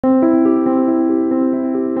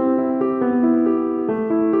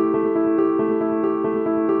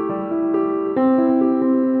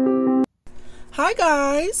Hi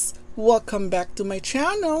guys, welcome back to my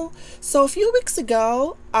channel. So a few weeks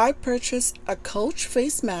ago I purchased a Coach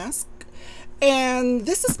face mask and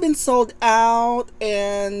this has been sold out,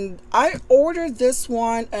 and I ordered this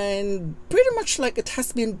one and pretty much like it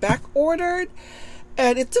has been back ordered,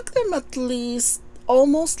 and it took them at least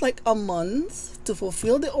almost like a month to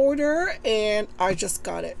fulfill the order, and I just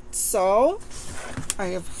got it. So I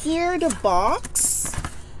have here the box,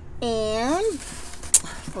 and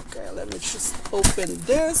okay, let me just open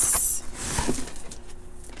this.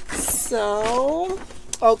 So,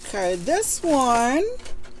 okay, this one,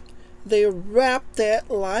 they wrapped it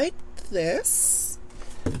like this.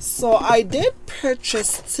 So I did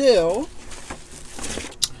purchase two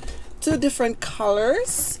different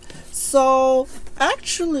colors. So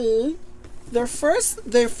actually, their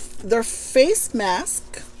face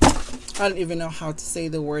mask, I don't even know how to say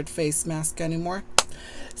the word face mask anymore.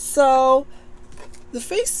 So the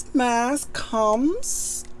face mask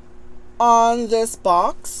comes on this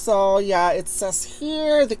box. So yeah, it says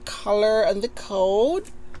here the color and the code.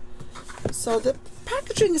 So the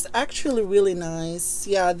packaging is actually really nice.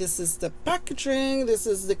 Yeah, this is the packaging. This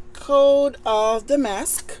is the code of the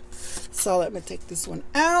mask. So let me take this one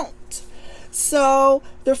out. So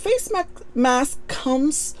the face mask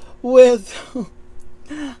comes with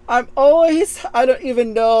I don't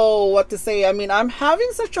even know what to say. I mean, I'm having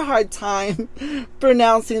such a hard time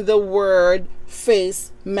pronouncing the word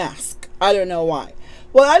face mask. I don't know why.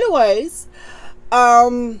 Well, anyways,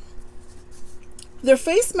 their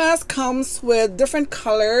face mask comes with different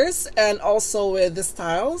colors and also with the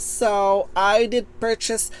styles. So I did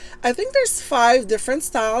purchase, I think there's 5 different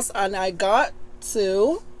styles, and I got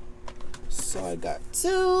 2. So I got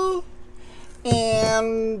 2,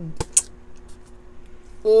 and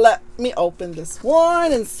let me open this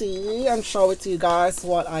one and see and show it to you guys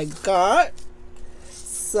what I got.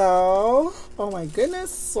 So, oh my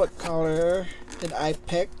goodness, what color did I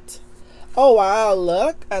pick? Oh wow,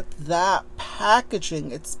 look at that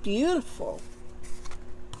packaging. It's beautiful.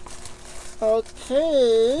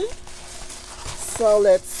 Okay, so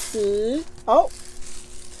let's see. Oh,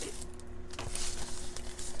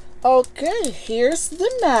 okay, here's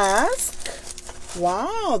the mask.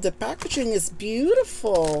 Wow, the packaging is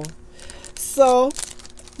beautiful. So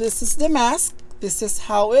this is the mask. This is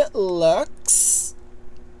how it looks.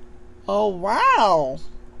 Oh wow.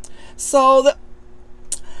 So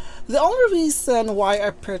the only reason why I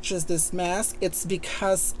purchased this mask, it's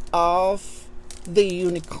because of the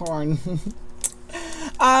unicorn.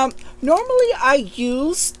 Normally I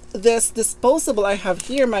use this disposable. I have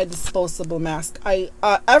here my disposable mask.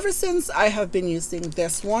 Ever since I have been using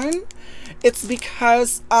this one. It's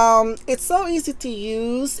because it's so easy to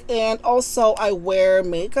use, and also I wear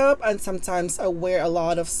makeup, and sometimes I wear a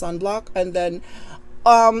lot of sunblock, and then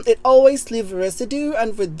it always leaves residue,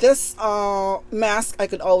 and with this mask I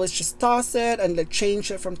could always just toss it and like change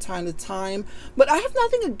it from time to time. But I have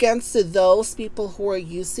nothing against those people who are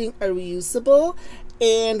using a reusable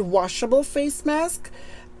and washable face mask,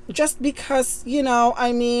 just because, you know,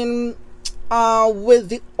 I mean, with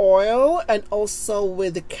the oil and also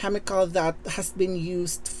with the chemical that has been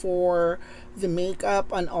used for the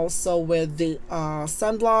makeup and also with the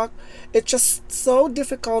sunblock, it's just so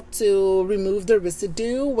difficult to remove the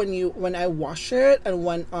residue when I wash it,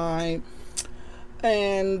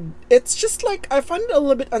 and it's just like I find it a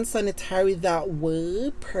little bit unsanitary that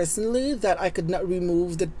way personally, that I could not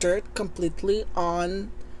remove the dirt completely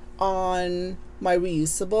on my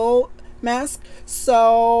reusable mask.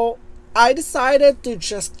 So I decided to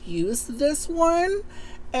just use this one,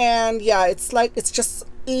 and yeah, it's like it's just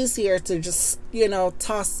easier to just, you know,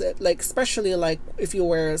 toss it, like especially like if you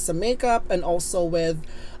wear some makeup and also with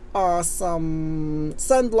some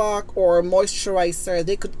sunblock or moisturizer,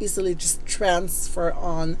 they could easily just transfer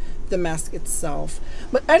on the mask itself.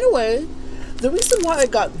 But anyway, the reason why I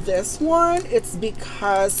got this one, it's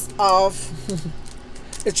because of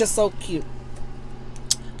it's just so cute.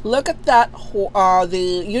 Look at that,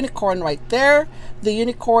 the unicorn right there. The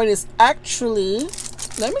unicorn is actually,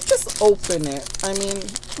 let me just open it. I mean,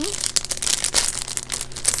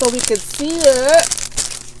 so we can see it.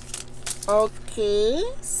 Okay,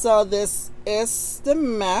 so this is the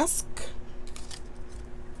mask.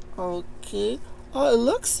 Okay. Oh, it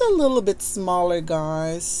looks a little bit smaller,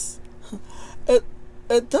 guys. It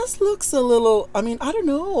does looks a little, I mean, I don't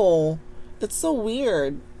know. It's so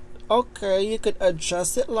weird. Okay, you could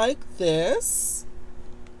adjust it like this.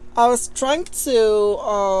 I was trying to,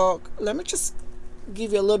 let me just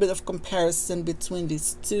give you a little bit of comparison between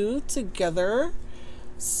these two together.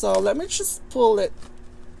 So let me just pull it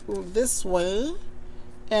this way,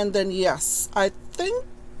 and then yes, I think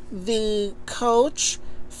the Coach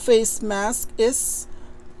face mask is,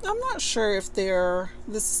 I'm not sure if this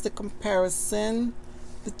is the comparison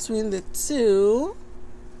between the two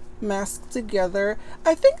masks together.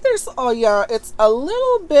 I think there's, oh yeah, it's a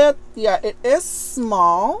little bit, yeah, it is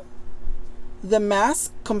small, the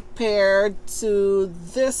mask, compared to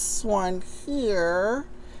this one here.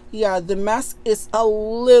 Yeah, the mask is a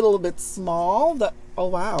little bit small. Oh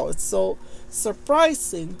wow, it's so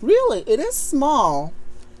surprising. Really, it is small.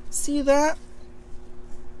 See that?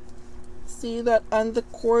 See that on the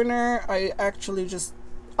corner? I actually just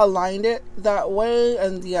aligned it that way,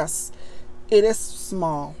 and yes, it is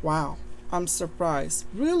small. Wow, I'm surprised.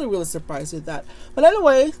 Really, really surprised with that. But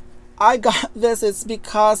anyway, I got this. It's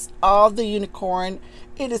because of the unicorn.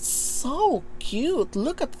 It is so cute.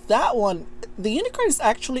 Look at that one. The unicorn is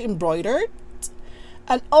actually embroidered.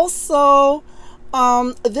 And also,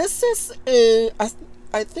 this is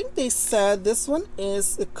I think they said this one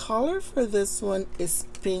is, the color for this one is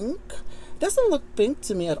pink. Doesn't look pink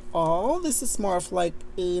to me at all. This is more of like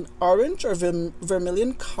an orange or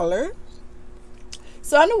vermilion color.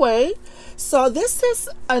 So anyway, so this is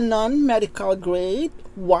a non-medical grade,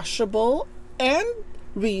 washable and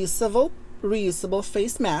reusable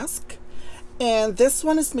face mask. And this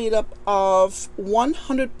one is made up of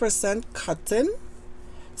 100% cotton.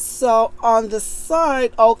 So on the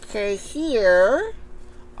side, okay, here,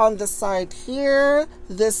 on the side here,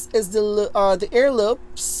 this is the ear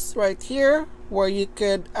loops right here, where you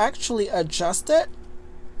could actually adjust it.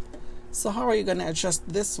 So how are you going to adjust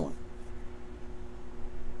this one?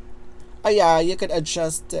 Oh yeah, you could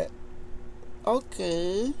adjust it.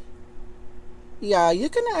 Okay. Yeah, you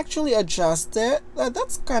can actually adjust it.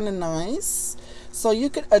 That's kind of nice. So you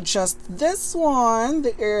could adjust this one,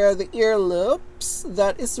 the ear loops.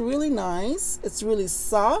 That is really nice. It's really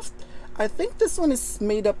soft. I think this one is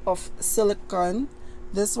made up of silicone.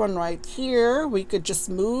 This one right here, we could just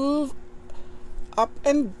move up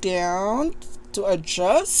and down to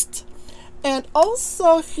adjust. And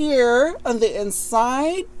also here on the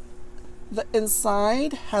inside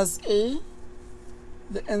has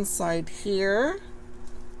the inside here.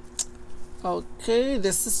 Okay,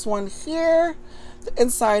 this is one here. The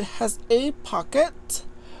inside has a pocket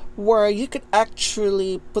where you could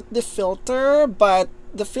actually put the filter, but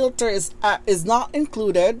the filter is not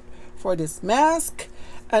included for this mask.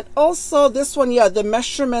 And also this one, yeah, the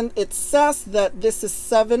measurement, it says that this is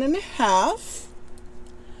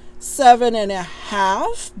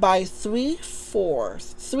 7.5 by 3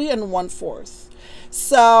 1/4.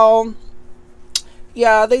 So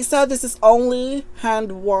yeah, they said this is only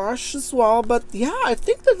hand wash as well, but yeah, I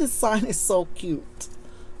think the design is so cute.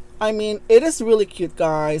 I mean, it is really cute,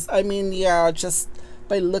 guys. I mean, yeah, just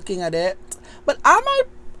by looking at it. But I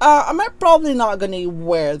might probably not gonna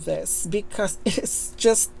wear this because it's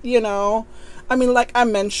just, you know, I mean, like I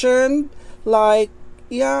mentioned, like,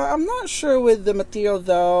 yeah, I'm not sure with the material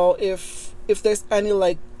though, if there's any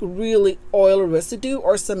like really oil residue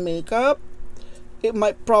or some makeup, it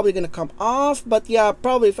might probably gonna come off. But yeah,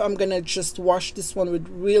 probably if I'm gonna just wash this one with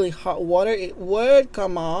really hot water, it would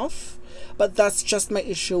come off. But that's just my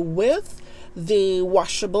issue with the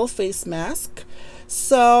washable face mask.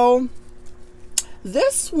 So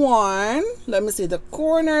this one, let me see the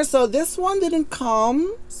corner. So this one didn't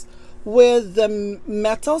come with the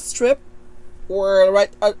metal strip or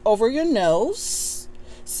right over your nose.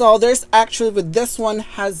 So there's actually, with this one,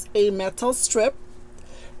 has a metal strip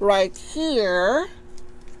right here,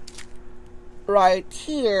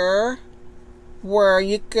 where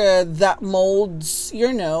you could, that molds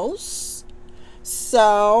your nose.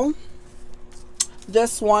 So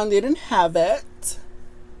this one didn't have it.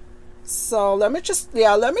 So let me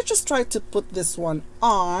just try to put this one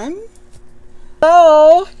on.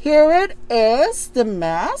 So here it is, the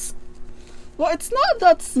mask. Well, it's not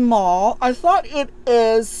that small. I thought it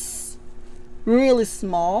is really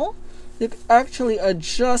small. You can actually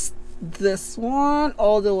adjust this one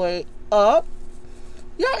all the way up.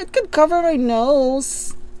 Yeah, it could cover my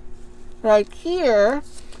nose right here.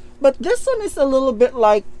 But this one is a little bit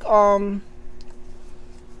like,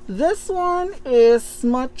 this one is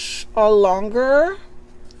much longer.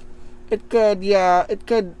 It could, yeah,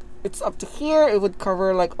 it's up to here. It would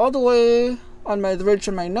cover like all the way on the ridge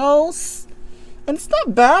of my nose. And it's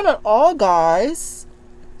not bad at all, guys.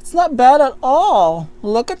 It's not bad at all.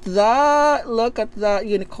 Look at that. Look at that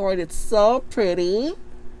unicorn. It's so pretty.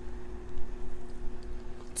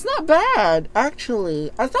 It's not bad, actually.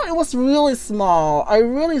 I thought it was really small. I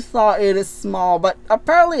really thought it is small, but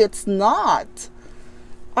apparently it's not.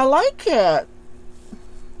 I like it.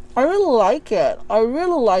 I really like it. I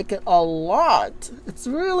really like it a lot. It's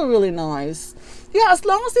really, really nice. Yeah, as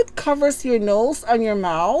long as it covers your nose and your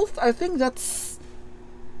mouth, I think that's,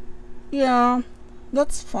 yeah,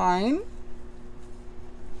 that's fine.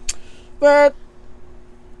 But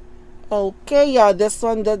okay, yeah, this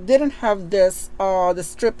one that didn't have this the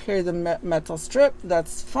strip here, the metal strip,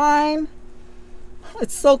 that's fine.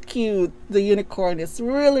 It's so cute. The unicorn is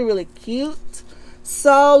really, really cute.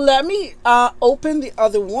 So let me open the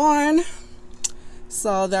other one.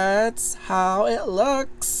 So that's how it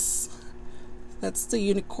looks. That's the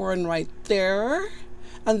unicorn right there.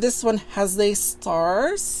 And this one has the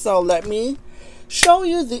stars. So let me show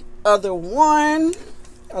you the other one,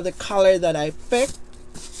 other color that I picked.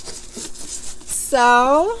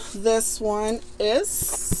 So this one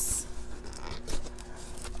is,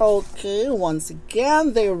 okay, once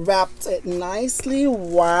again, they wrapped it nicely.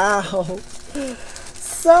 Wow.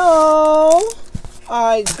 So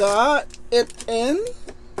I got it in.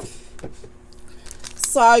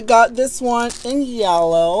 So I got this one in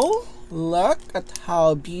yellow. Look at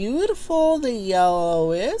how beautiful the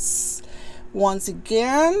yellow is. Once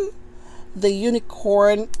again, the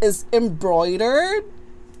unicorn is embroidered.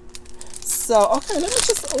 So, okay, let me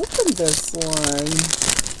just open this one.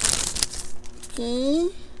 Okay.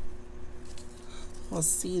 I'll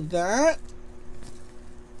see that.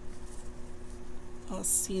 I'll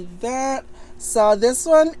see that. So this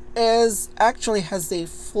one is actually has a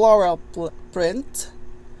floral print.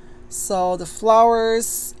 So the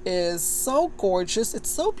flowers is so gorgeous. It's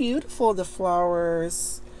so beautiful, the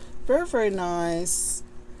flowers. Very, very nice.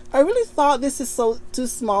 I really thought this is so too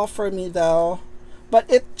small for me though. But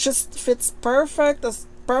it just fits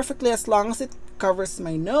perfectly as long as it covers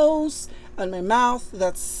my nose and my mouth.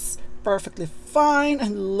 That's perfectly fine.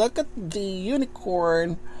 And look at the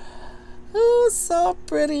unicorn. Oh, so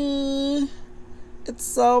pretty. It's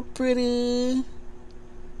so pretty.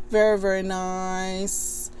 Very, very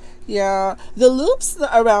nice. Yeah, the loops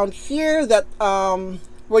around here that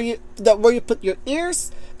where you put your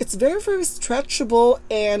ears, it's very, very stretchable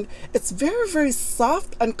and it's very, very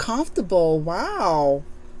soft and comfortable. Wow.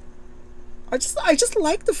 I just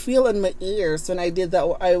like the feel in my ears when I did that.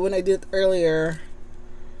 When I did it earlier.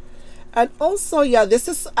 And also, yeah, this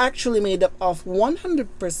is actually made up of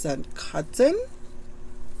 100% cotton.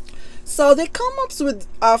 So they come up with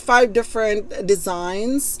 5 different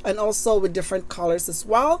designs and also with different colors as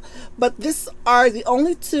well. But these are the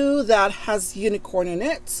only 2 that has unicorn in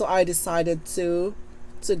it. So I decided to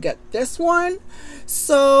get this one.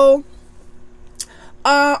 So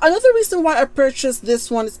another reason why I purchased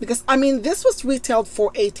this one is because, I mean, this was retailed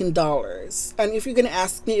for $18. And if you're going to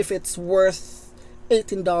ask me if it's worth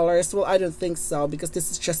 $18, well, I don't think so, because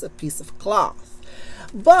this is just a piece of cloth.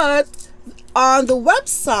 But on the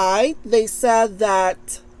website, they said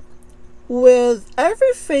that with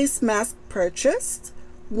every face mask purchased,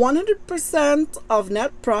 100% of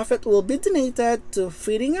net profit will be donated to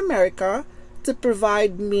Feeding America to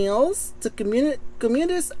provide meals to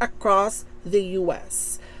communities across the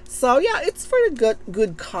U.S. So yeah, it's for a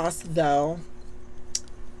good cause though.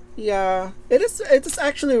 Yeah, it is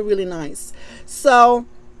actually really nice. So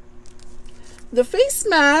the face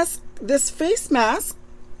mask, the face mask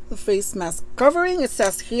covering, it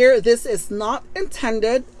says here, this is not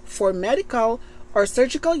intended for medical or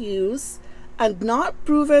surgical use and not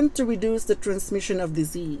proven to reduce the transmission of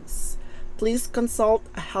disease. Please consult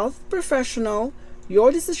a health professional.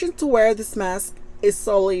 Your decision to wear this mask is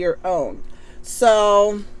solely your own.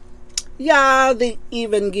 So yeah, they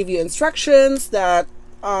even give you instructions that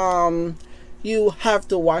you have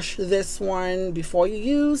to wash this one before you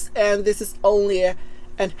use, and this is only a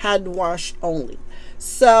hand wash only.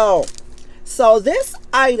 So this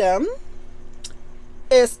item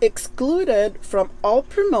is excluded from all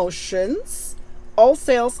promotions. All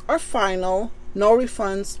sales are final, no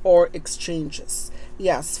refunds or exchanges.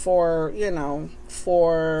 Yes, for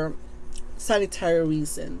sanitary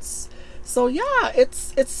reasons. So yeah,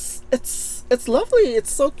 it's lovely.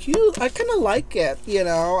 It's so cute. I kind of like it,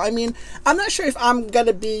 I mean, I'm not sure if I'm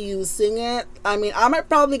gonna be using it. I mean, I might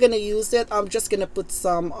probably gonna use it. I'm just gonna put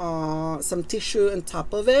some tissue on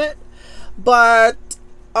top of it. But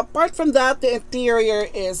apart from that, the interior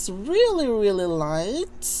is really, really light.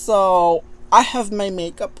 So I have my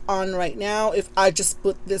makeup on right now. If I just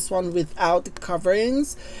put this one without the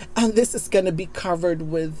coverings, and this is gonna be covered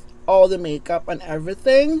with all the makeup and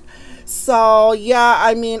everything. So yeah,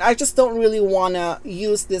 I mean, I just don't really want to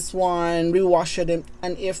use this one, rewash it,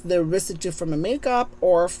 and if the residue from my makeup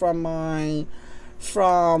or from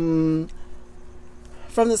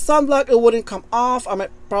from the sunblock, it wouldn't come off. I'm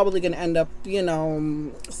probably gonna end up, you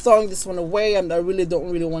know, throwing this one away, and I really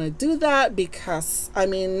don't really want to do that because I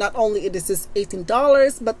mean, not only it is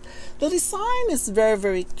 $18, but the design is very,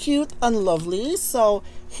 very cute and lovely. So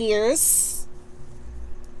here's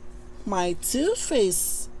my Too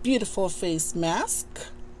Faced beautiful face mask.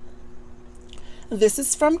 This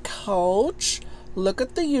is from Coach. Look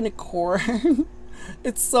at the unicorn.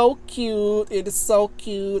 It's so cute. It is so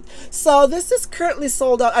cute. So this is currently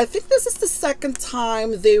sold out. I think this is the second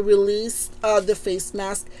time they released the face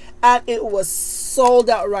mask, and it was sold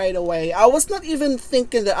out right away. I was not even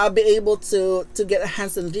thinking that I'll be able to get a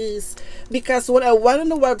hands on these, because when I went on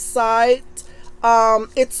the website,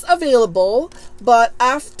 it's available, but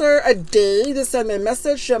after a day they sent me a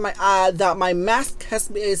message that my mask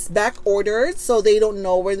is back ordered, so they don't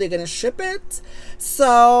know when they're gonna ship it.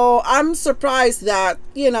 So I'm surprised that,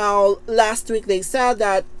 you know, last week they said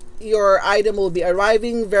that your item will be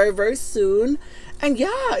arriving very, very soon. And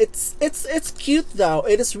yeah, it's cute though.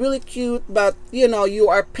 It is really cute, but you know, you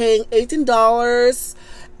are paying $18,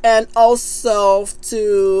 and also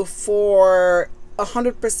for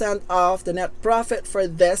 100% of the net profit for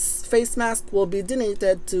this face mask will be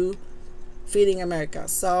donated to Feeding America.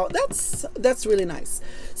 So that's really nice.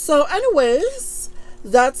 So anyways,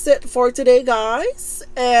 that's it for today, guys,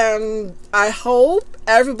 and I hope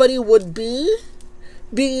everybody would be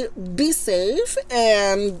safe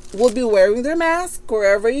and will be wearing their mask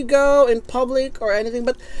wherever you go, in public or anything.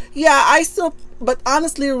 But yeah, but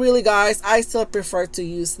honestly, really guys, I still prefer to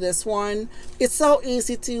use this one. It's so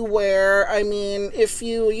easy to wear. I mean, if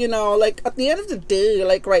you know, like at the end of the day,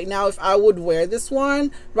 like right now, if I would wear this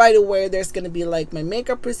one right away, there's gonna be like my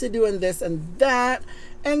makeup residue and this and that,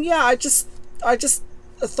 and yeah, I just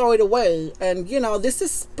throw it away. And you know, this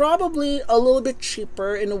is probably a little bit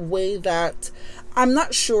cheaper in a way that I'm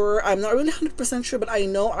not sure. I'm not really 100% sure, but I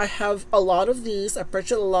know I have a lot of these. I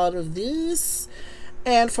purchased a lot of these,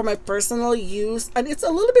 and for my personal use, and it's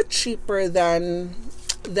a little bit cheaper than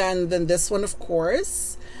this one, of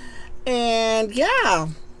course. And yeah,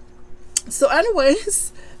 so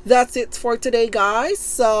anyways, that's it for today, guys.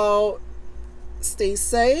 So stay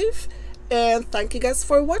safe, and thank you guys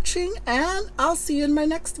for watching, and I'll see you in my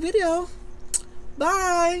next video.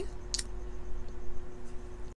 Bye.